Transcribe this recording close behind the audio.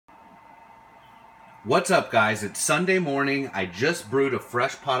What's up, guys? It's Sunday morning. I just brewed a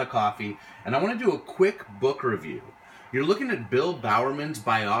fresh pot of coffee, and I want to do a quick book review. You're looking at Bill Bowerman's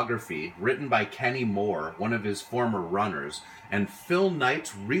biography, written by Kenny Moore, one of his former runners, and Phil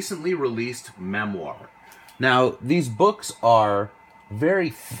Knight's recently released memoir. Now, these books are very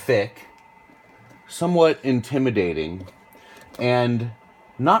thick, somewhat intimidating, and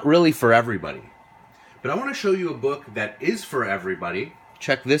not really for everybody. But I want to show you a book that is for everybody.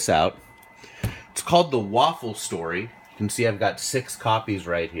 Check this out. It's called The Waffle Story. You can see I've got 6 copies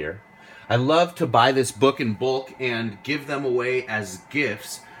right here. I love to buy this book in bulk and give them away as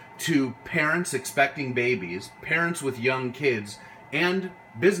gifts to parents expecting babies, parents with young kids, and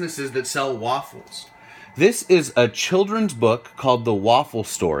businesses that sell waffles. This is a children's book called The Waffle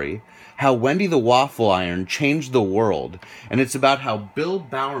Story, How Wendy the Waffle Iron Changed the World, and it's about how Bill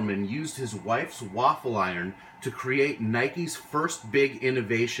Bowerman used his wife's waffle iron to create Nike's first big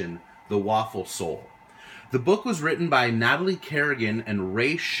innovation, the waffle sole. The book was written by Natalie Kerrigan and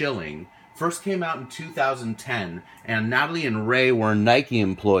Ray Schilling, first came out in 2010, and Natalie and Ray were Nike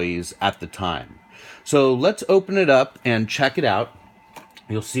employees at the time. So let's open it up and check it out.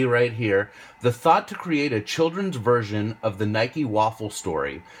 You'll see right here, the thought to create a children's version of the Nike waffle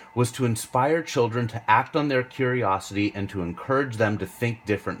story was to inspire children to act on their curiosity and to encourage them to think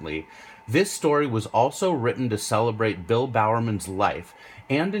differently. This story was also written to celebrate Bill Bowerman's life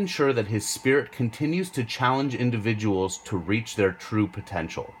and ensure that his spirit continues to challenge individuals to reach their true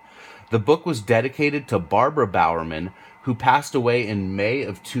potential. The book was dedicated to Barbara Bowerman, who passed away in May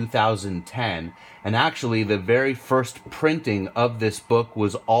of 2010, and actually the very first printing of this book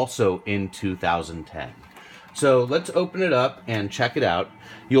was also in 2010. So let's open it up and check it out.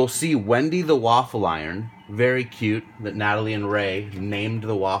 You'll see Wendy the Waffle Iron, very cute that Natalie and Ray named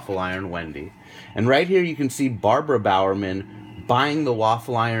the waffle iron Wendy. And right here you can see Barbara Bowerman buying the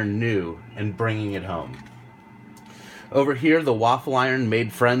waffle iron new and bringing it home. Over here, the waffle iron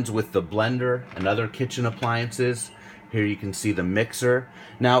made friends with the blender and other kitchen appliances. Here you can see the mixer.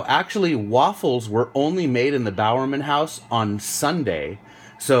 Now, actually, waffles were only made in the Bowerman house on Sunday,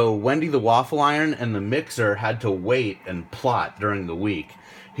 so Wendy the waffle iron and the mixer had to wait and plot during the week.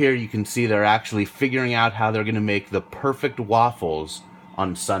 Here you can see they're actually figuring out how they're going to make the perfect waffles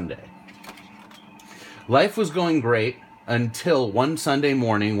on Sunday. Life was going great until one Sunday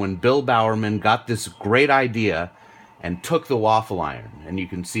morning when Bill Bowerman got this great idea and took the waffle iron. And you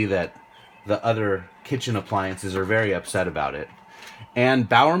can see that the other kitchen appliances are very upset about it. And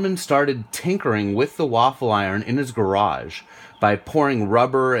Bowerman started tinkering with the waffle iron in his garage by pouring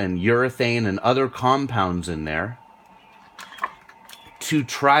rubber and urethane and other compounds in there to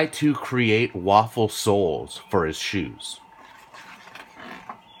try to create waffle soles for his shoes.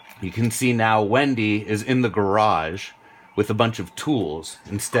 You can see now Wendy is in the garage with a bunch of tools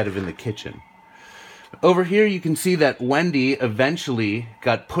instead of in the kitchen. Over here you can see that Wendy eventually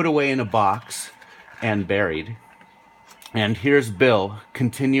got put away in a box and buried. And here's Bill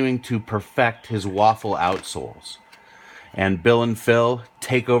continuing to perfect his waffle outsoles. And Bill and Phil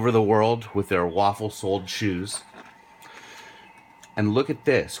take over the world with their waffle-soled shoes. And look at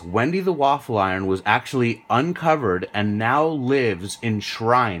this. Wendy the Waffle Iron was actually uncovered and now lives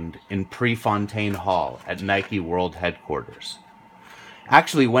enshrined in Prefontaine Hall at Nike World Headquarters.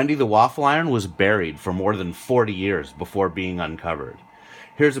 Actually, Wendy the Waffle Iron was buried for more than 40 years before being uncovered.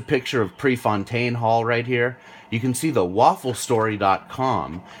 Here's a picture of Prefontaine Hall right here. You can see the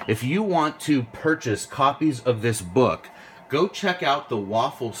wafflestory.com. If you want to purchase copies of this book, go check out the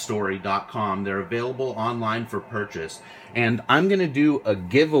wafflestory.com. They're available online for purchase. And I'm going to do a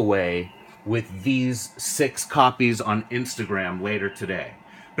giveaway with these 6 copies on Instagram later today.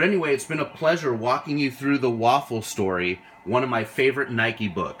 But anyway, it's been a pleasure walking you through The Waffle Story, one of my favorite Nike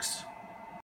books.